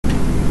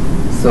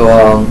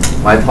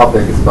My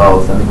topic is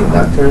about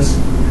semiconductors.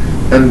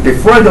 And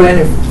before I go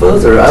any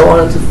further, I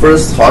wanted to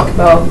first talk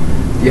about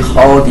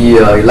how the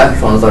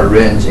electrons are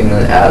arranged in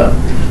an atom.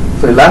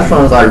 So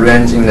electrons are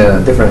arranged in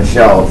the different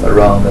shells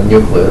around the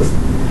nucleus.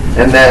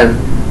 And then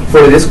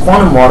for this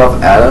quantum model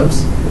of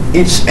atoms,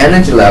 each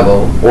energy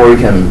level, or you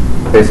can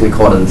basically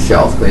call them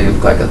shells, they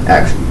look like an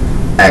X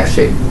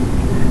shape.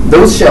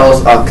 Those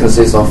shells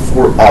consist of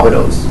 4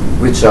 orbitals,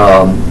 which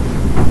are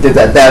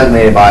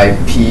designated by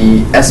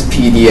P, S,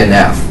 P, D, and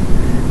F.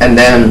 And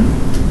then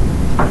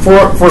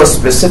for a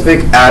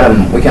specific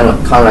atom, we can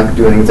kind of like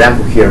do an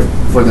example here.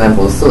 For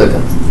example,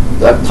 silicon.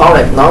 The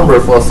atomic number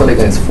for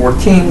silicon is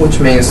 14, which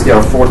means there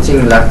are 14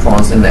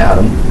 electrons in the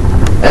atom.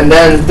 And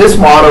then this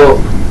model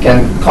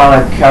can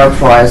kind of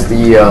characterize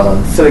the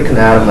silicon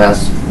atom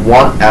as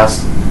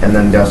 1s, and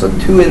then there's a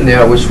 2 in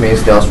there, which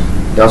means there's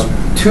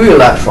 2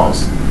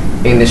 electrons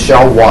in the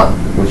shell 1,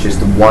 which is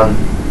the 1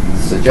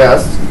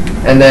 suggests,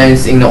 and then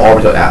it's in the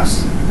orbital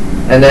s.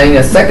 And then in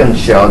the second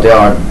shell, there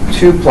are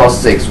 2 plus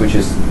 6, which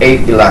is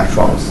 8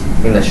 electrons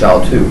in the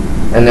shell 2.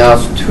 And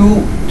there's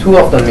two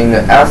of them in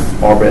the s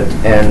orbit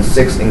and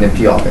 6 in the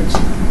p orbit.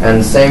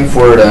 And same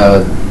for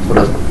the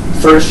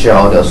third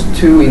shell, there's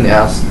 2 in the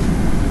s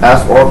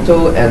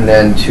orbital and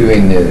then 2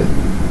 in the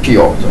p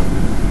orbital.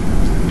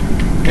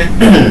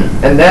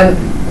 And then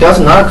there's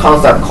another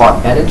concept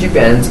called energy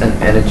bands and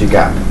energy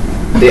gap.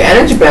 The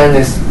energy band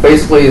is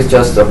basically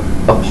just a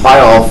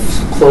pile of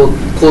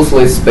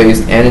closely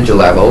spaced energy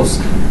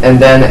levels, and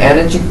then the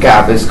energy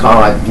gap is kind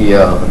of like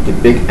the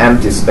big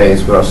empty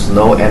space where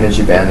no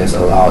energy band is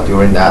allowed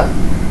in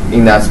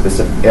that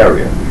specific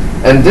area.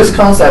 And this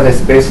concept is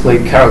basically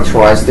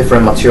characterize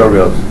different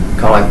materials,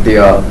 kind of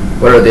like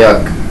whether they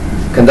are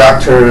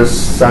conductors,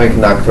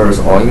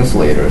 semiconductors, or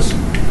insulators.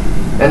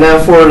 And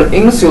then for the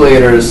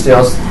insulators,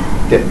 there's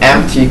the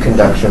empty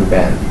conduction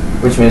band,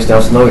 which means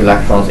there's no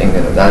electrons in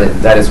it.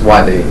 That is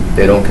why they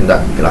don't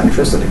conduct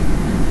electricity.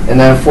 And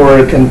then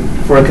for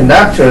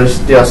conductors,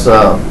 there's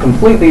a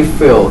completely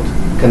filled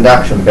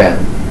conduction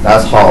band.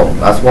 That's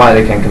why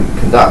they can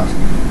conduct.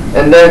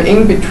 And then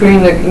in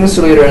between the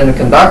insulator and the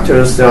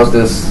conductors, there's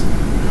this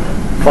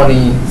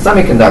funny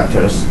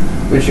semiconductors,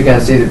 which you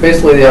can see.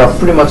 Basically, they are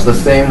pretty much the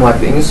same like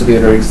the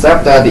insulator,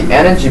 except that the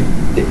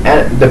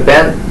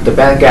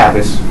band gap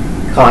is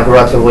kind of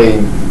relatively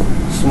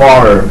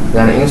smaller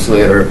than the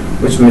insulator,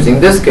 which means in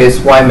this case,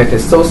 why make it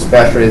so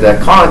special is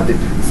that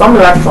some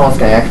electrons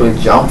can actually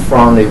jump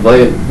from the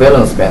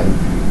valence band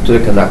to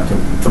the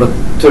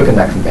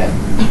conduction band.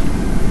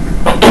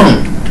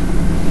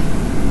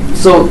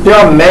 So there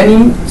are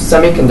many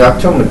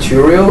semiconductor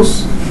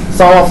materials.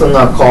 Some of them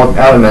are called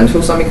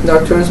elemental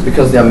semiconductors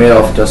because they are made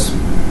of just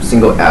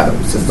single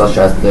atoms, such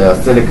as the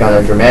silicon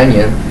and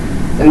germanium.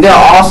 And there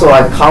are also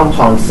like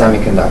compound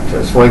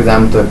semiconductors. For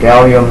example, the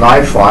gallium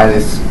nitride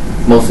is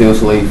most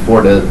usually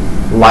for the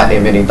light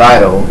emitting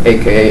diode,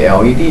 aka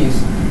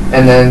LEDs,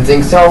 and then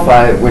zinc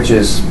sulfide, which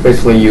is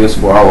basically used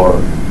for our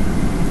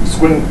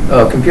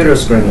computer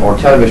screen or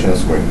television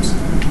screens.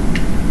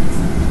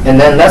 And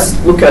then let's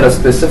look at a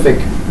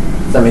specific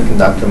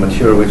semiconductor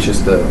material, which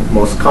is the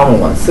most common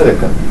one,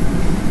 silicon.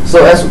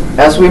 So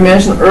as we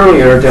mentioned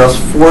earlier, there's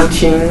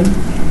 14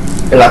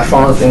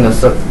 electrons in the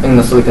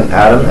silicon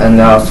atom, and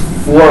there's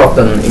 4 of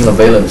them in the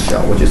valence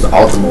shell, which is the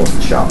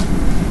outermost shell.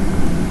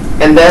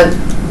 And then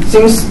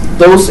since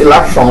those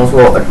electrons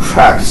will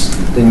attract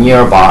the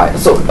nearby,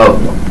 so in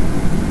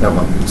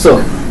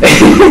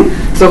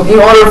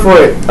order for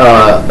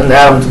an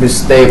atom to be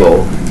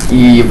stable,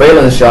 the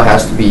valence shell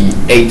has to be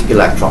 8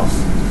 electrons.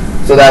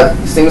 So that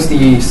since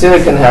the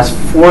silicon has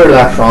 4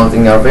 electrons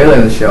in their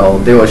valence shell,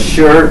 they will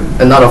share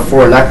another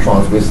 4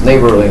 electrons with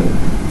neighboring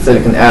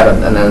silicon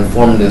atom and then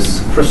form these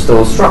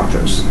crystal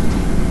structures.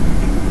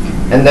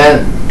 And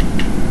then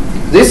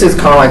this is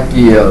kind of like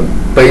the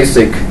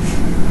basic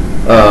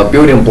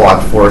building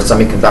block for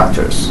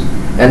semiconductors.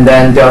 And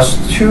then there's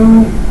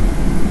 2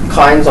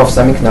 kinds of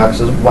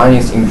semiconductors. One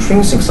is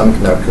intrinsic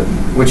semiconductor,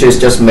 which is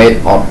just made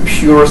of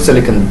pure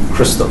silicon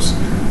crystals.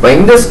 But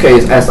in this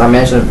case, as I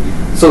mentioned,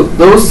 so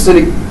those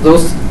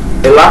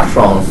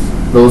electrons,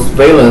 those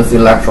valence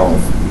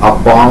electrons, are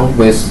bound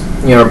with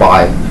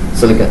nearby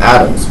silicon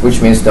atoms, which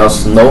means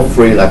there's no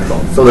free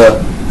electrons. So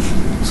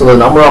the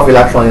number of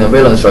electrons in the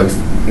valence shell is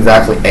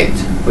exactly 8,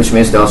 which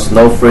means there's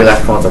no free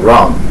electrons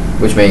around,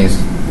 which means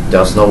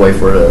there's no way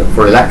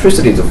for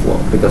electricity to flow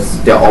because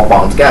they're all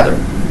bound together.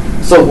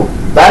 So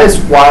that is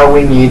why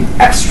we need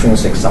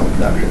extrinsic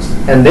semiconductors,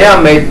 and they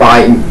are made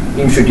by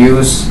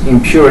introduce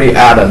impurity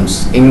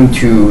atoms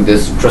into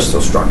these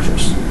crystal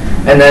structures.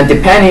 And then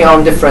depending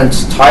on different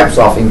types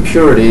of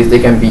impurities, they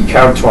can be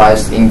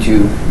characterized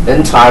into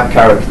N-type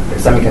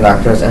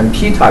semiconductors and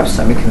P-type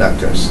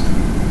semiconductors.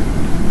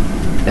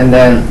 And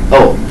then,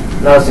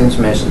 another thing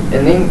to mention,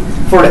 and then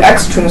for the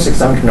extrinsic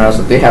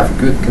semiconductors, they have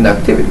good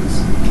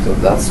conductivities. So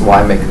that's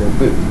why I make them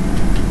good.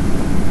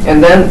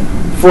 And then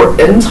for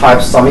N-type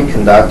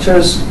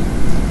semiconductors,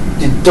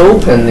 the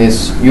dopant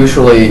is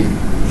usually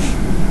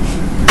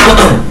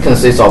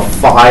consists of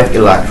 5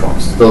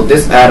 electrons. So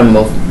this atom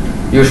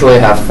usually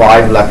have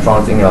 5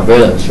 electrons in a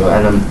valence shell,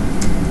 and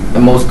the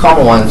most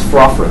common one is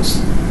phosphorus.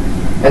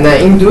 And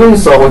then in doing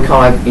so, we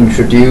kind of like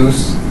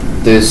introduce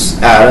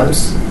these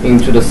atoms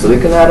into the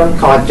silicon atom,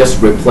 kind of like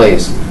just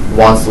replace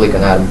one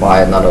silicon atom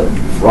by another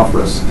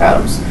phosphorus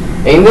atoms.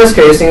 In this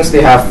case, since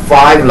they have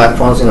 5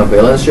 electrons in the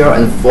valence shell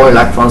and 4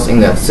 electrons in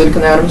the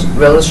silicon atom's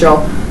valence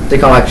shell, they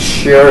can like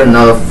share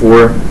another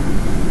 4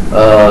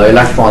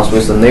 electrons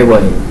with the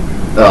neighboring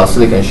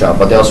silicon shell.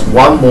 But there's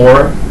one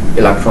more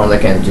electron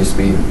that can just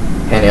be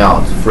hanging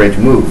out, free to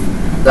move.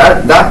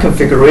 That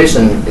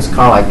configuration is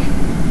kind of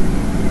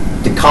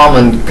like the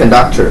common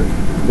conductor,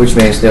 which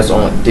means there's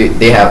only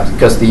they have,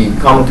 because the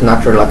common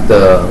conductor, like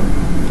the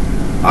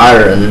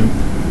iron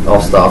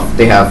or stuff,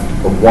 they have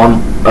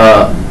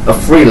a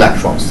free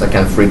electrons that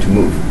can free to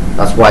move.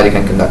 That's why they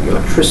can conduct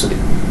electricity.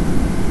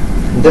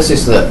 And this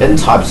is the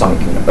N-type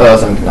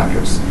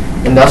semiconductors,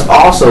 and there's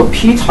also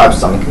P-type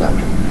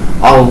semiconductor.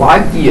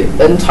 Unlike the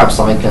N-type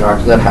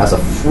semiconductor that has a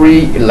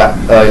free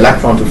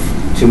electron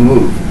to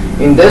move,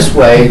 in this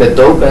way the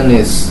dopant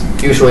is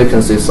usually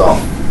consists of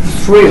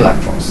 3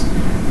 electrons.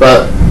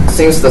 But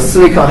since the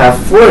silicon have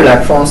 4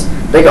 electrons,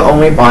 they can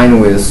only bind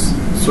with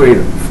 3.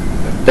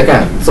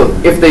 So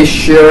if they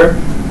share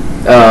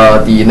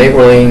the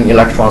neighboring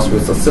electrons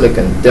with the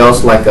silicon,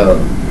 there's like a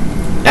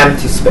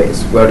empty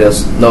space where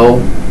there's no,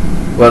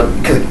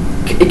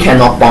 it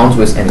cannot bond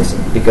with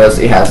anything because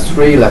it has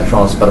 3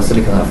 electrons, but the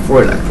silicon has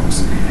 4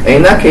 electrons. And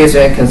in that case,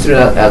 you can consider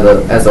that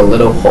as a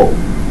little hole.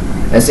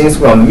 And since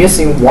we are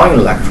missing 1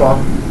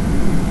 electron,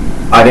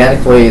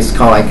 identically it's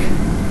kind of like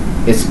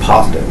it's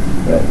positive,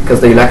 right? Because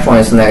the electron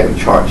is negative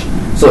charge.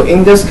 So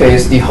in this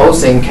case, the whole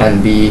thing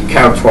can be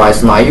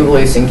characterized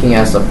naively thinking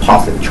as a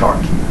positive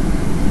charge.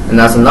 And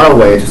that's another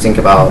way to think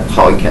about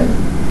how it can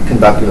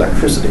conduct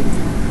electricity.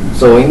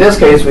 So in this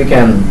case, we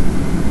can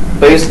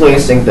basically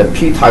think the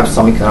P-type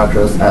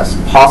semiconductors as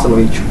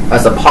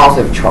a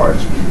positive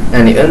charge,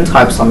 and the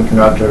N-type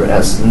semiconductor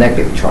as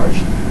negative charge.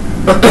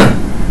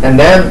 And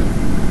then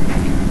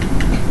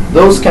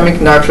those type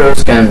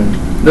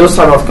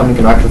of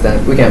semiconductors,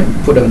 then we can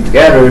put them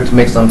together to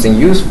make something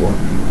useful.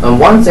 And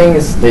one thing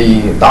is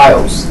the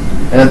diodes.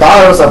 And the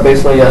diodes are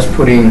basically just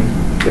putting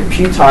the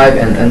P-type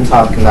and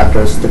N-type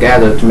conductors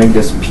together to make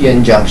this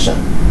PN junction.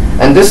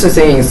 And this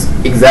thing is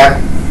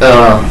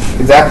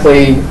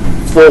exactly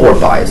forward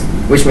biased,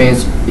 which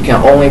means it can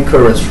only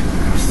currents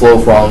flow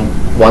from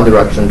one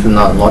direction to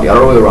another, not the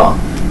other way around.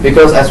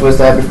 Because as we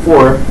said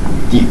before,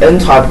 the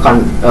N-type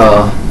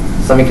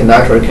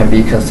semiconductor can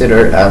be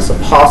considered as a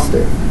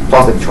positive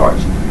charge,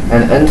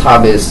 and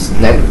N-type is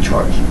negative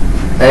charge.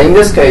 And in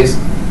this case,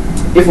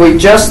 if we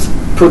just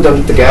put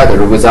them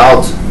together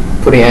without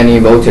putting any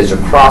voltage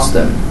across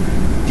them,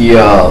 the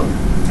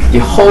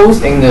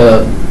holes in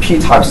the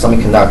P-type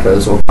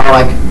semiconductors will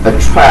kind of like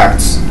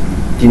attract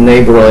the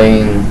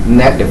neighboring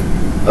negative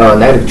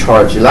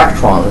charge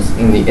electrons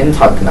in the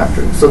N-type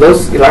conductor. So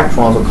those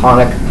electrons will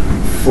kind of like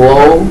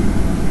flow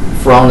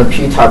from the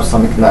P-type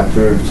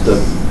semiconductor to the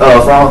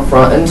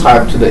from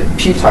N-type to the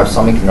P-type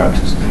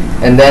semiconductors,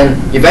 and then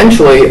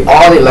eventually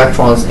all the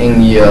electrons in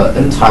the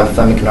N-type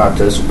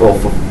semiconductors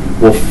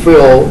will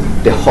fill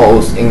the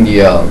holes in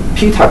the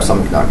P-type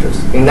semiconductors.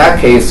 In that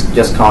case,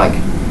 just kind of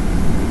like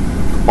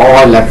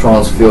all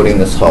electrons filled in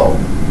this hole,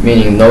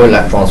 meaning no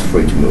electrons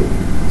free to move.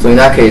 So in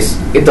that case,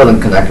 it doesn't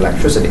conduct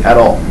electricity at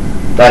all.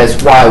 That is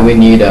why we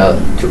need to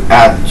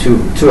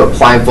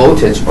apply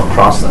voltage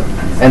across them.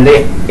 And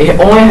it can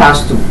only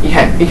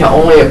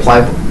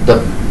apply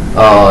the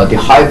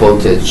high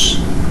voltage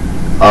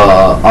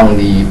on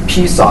the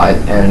P side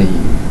and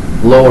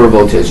the lower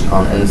voltage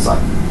on N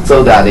side,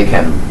 so that they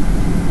can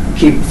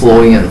keep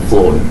flowing and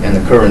flowing, and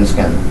the currents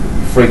can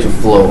free to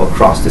flow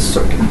across this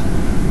circuit.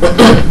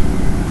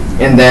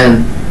 And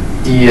then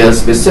the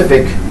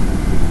specific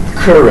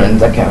current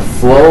that can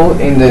flow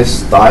in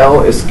this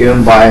diode is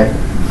given by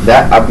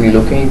that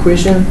ugly-looking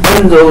equation.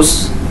 When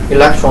those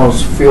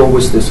electrons fill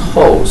with these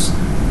holes,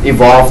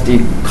 evolve the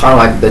kind of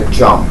like the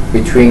jump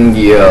between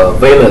the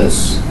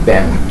valence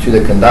band to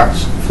the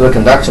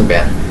conduction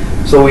band.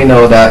 So we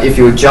know that if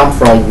you jump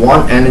from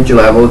one energy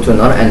level to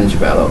another energy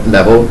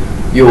level,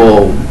 you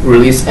will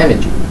release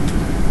energy,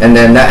 and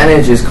then that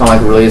energy is kind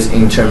of like released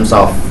in terms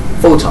of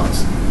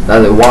photons.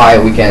 That is why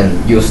we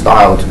can use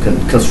diode to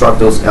construct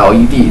those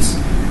LEDs.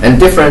 And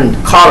different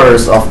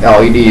colors of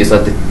LEDs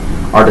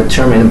are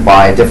determined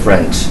by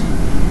different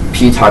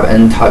P-type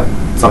and N-type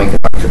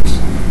semiconductors.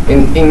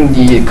 In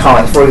the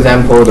for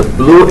example, the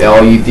blue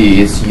LED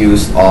is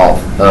used of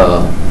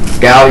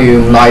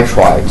gallium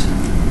nitride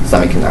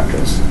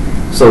semiconductors.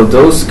 So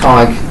those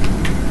kind of like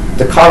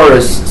the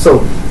colors.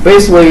 So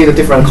basically, the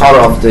different color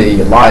of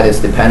the light is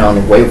depend on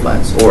the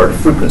wavelengths or the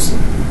frequency,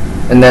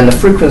 and then the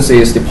frequency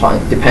is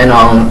depend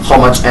on how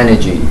much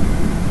energy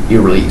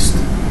you released.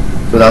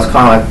 So that's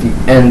kind of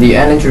like the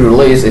energy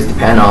release is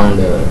depend on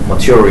the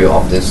material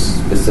of this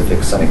specific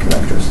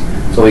semiconductors.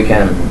 So we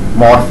can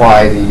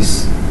modify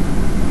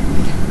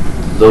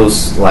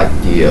those like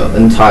the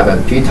N-type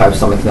and P-type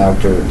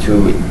semiconductor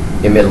to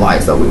emit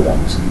lights that we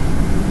want.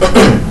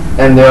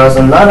 And there's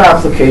another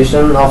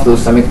application of those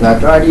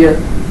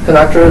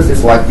semiconductors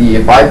is like the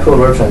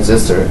bipolar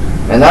transistor,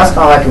 and that's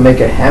kind of like make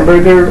a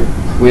hamburger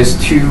with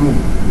two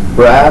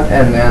bread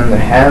and then the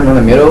ham in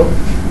the middle.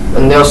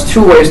 And there's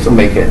two ways to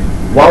make it.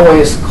 One way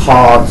is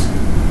called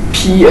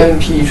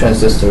PNP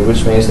transistor,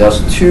 which means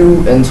there's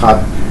two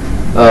N-type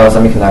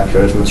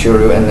semiconductors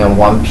material and then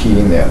one P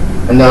in there.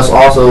 And there's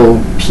also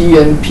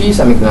PNP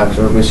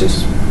semiconductor, which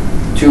is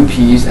two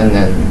P's and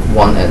then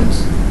one N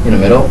in the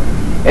middle.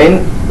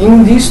 And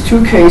in these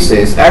two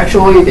cases,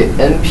 actually the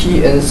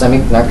NPN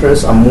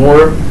semiconductors are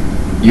more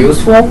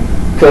useful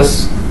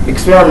because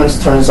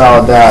experiments turns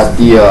out that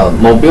the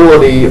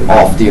mobility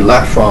of the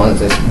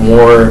electrons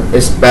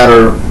is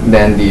better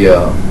than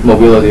the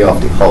mobility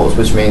of the holes,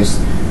 which means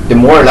the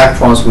more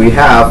electrons we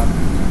have,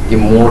 the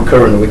more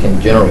current we can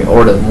generate,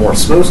 or the more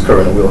smooth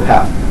current we'll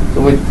have.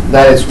 So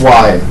that is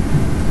why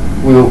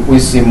we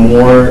see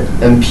more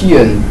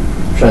NPN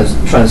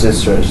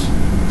transistors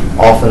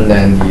often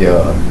than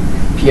the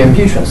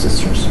PNP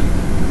transistors.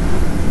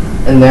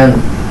 And then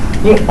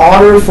in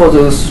order for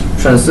those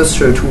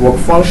transistors to work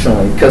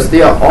functionally, because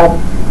they are all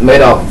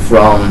made up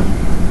from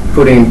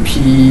putting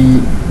P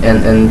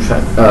and N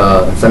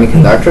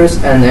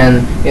semiconductors, and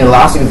then in the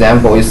last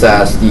example it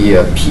says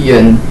the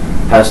PN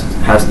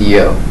has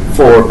the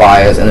forward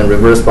bias and then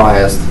reverse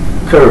biased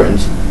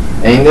current.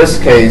 And in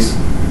this case,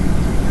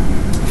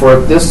 for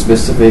this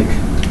specific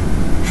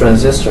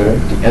transistor,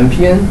 the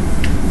NPN,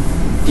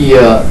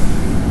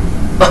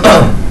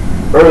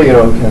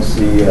 earlier we can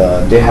see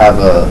they have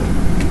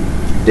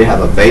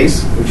a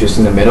base which is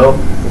in the middle,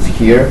 it's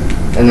here,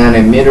 and then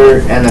an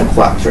emitter and a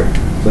collector.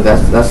 So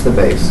that's the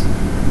base.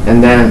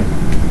 And then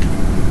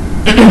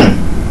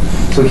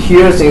so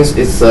here since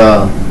it's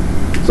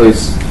so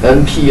it's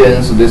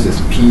NPN, so this is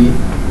P,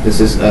 this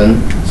is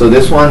N. So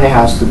this one it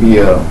has to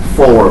be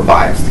forward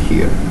biased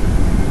here,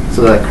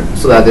 so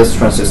that this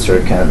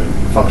transistor can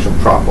function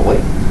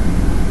properly.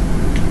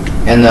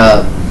 And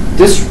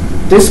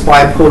this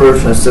bipolar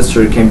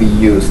transistor can be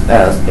used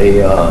as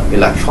a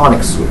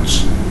electronic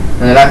switch.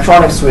 An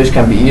electronic switch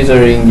can be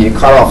either in the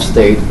cutoff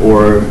state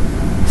or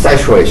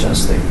saturation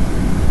state.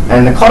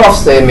 And the cutoff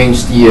state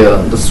means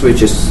the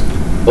switch is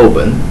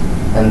open,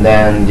 and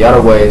then the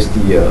other way is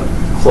the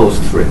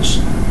closed switch.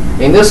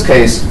 In this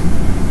case,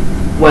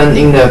 when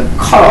in the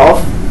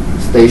cutoff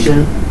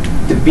station,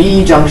 the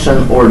B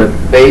junction or the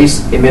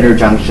base emitter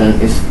junction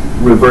is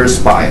reverse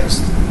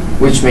biased,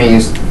 which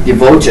means the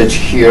voltage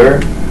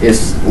here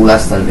is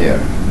less than there,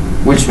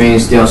 which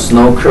means there's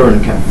no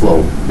current can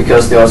flow,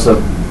 because there's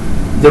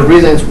the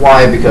reason is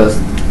why, because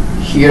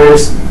here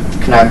is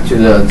connected to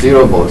the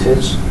zero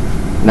voltage,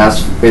 and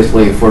that's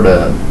basically for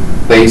the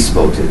base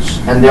voltage,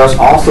 and there's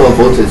also a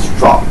voltage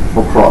drop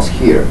across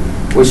here,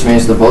 which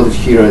means the voltage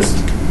here is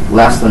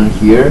less than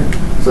here,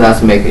 so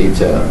that's make it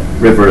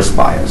reverse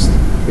biased,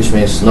 which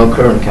means no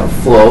current can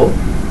flow.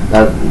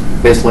 That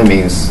basically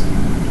means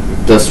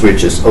the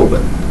switch is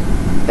open.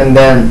 And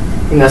then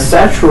in the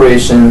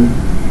saturation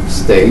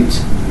state,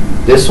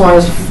 this one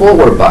is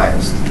forward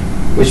biased,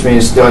 which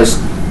means this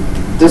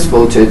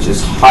voltage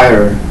is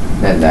higher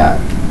than that.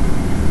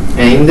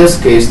 And in this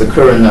case, the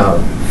current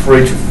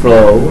free to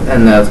flow,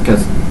 and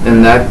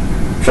that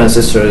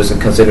transistor is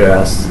considered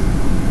as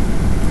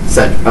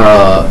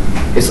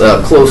it's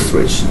a closed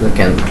switch that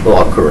can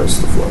allow currents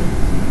to flow.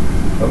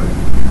 Okay.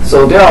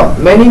 So there are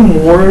many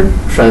more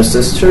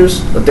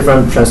transistors,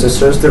 different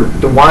transistors. The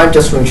one I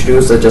just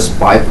introduced are just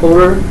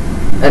bipolar,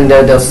 and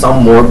then there's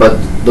some more, but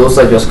those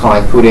are just kind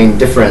of like putting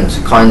different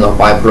kinds of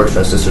bipolar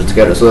transistors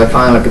together. So they're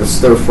kind of like the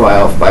stir fry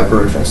of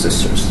bipolar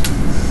transistors.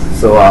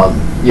 So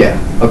yeah,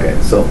 okay.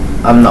 So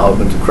I'm now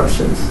open to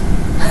questions.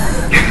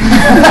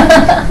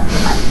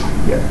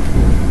 Yeah.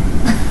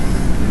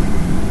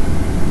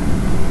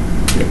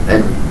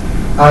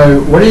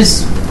 And what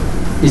is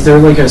there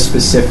like a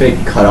specific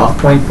cutoff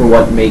point for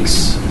what makes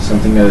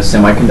something a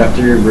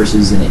semiconductor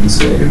versus an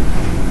insulator?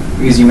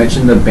 Because you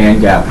mentioned the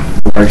band gap.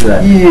 How large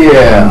that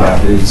band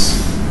gap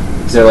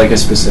is there like a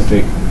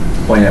specific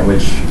point at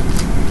which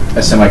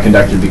a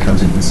semiconductor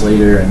becomes an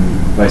insulator and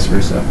vice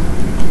versa?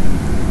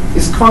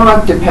 It's kind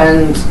of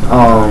depends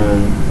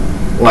on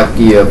like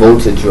the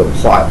voltage you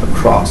apply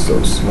across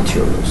those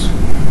materials.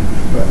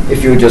 Right.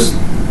 If you just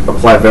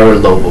apply very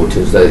low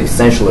voltage, that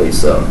essentially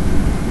is a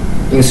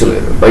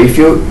insulator. But if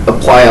you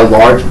apply a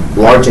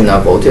large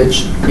enough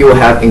voltage, you will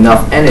have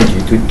enough energy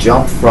to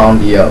jump from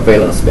the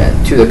valence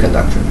band to the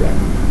conduction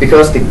band,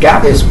 because the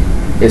gap is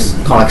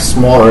kind of like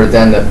smaller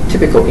than the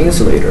typical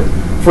insulator.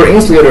 For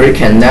insulator, it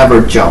can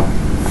never jump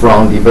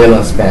from the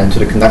valence band to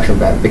the conduction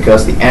band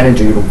because the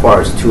energy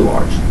required is too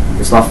large.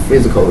 It's not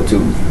physical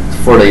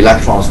for the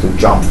electrons to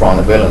jump from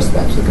the valence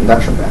band to the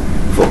conduction band.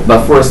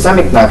 But for a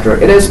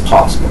semiconductor, it is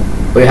possible,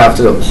 but you have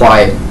to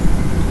apply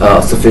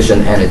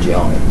sufficient energy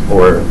on it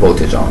or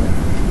voltage on it.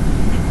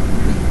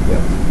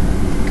 Yeah.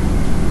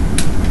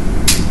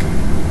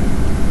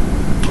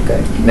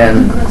 Okay.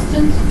 Then.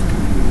 Questions?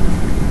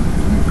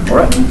 All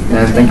right.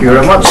 And thank you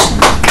very much.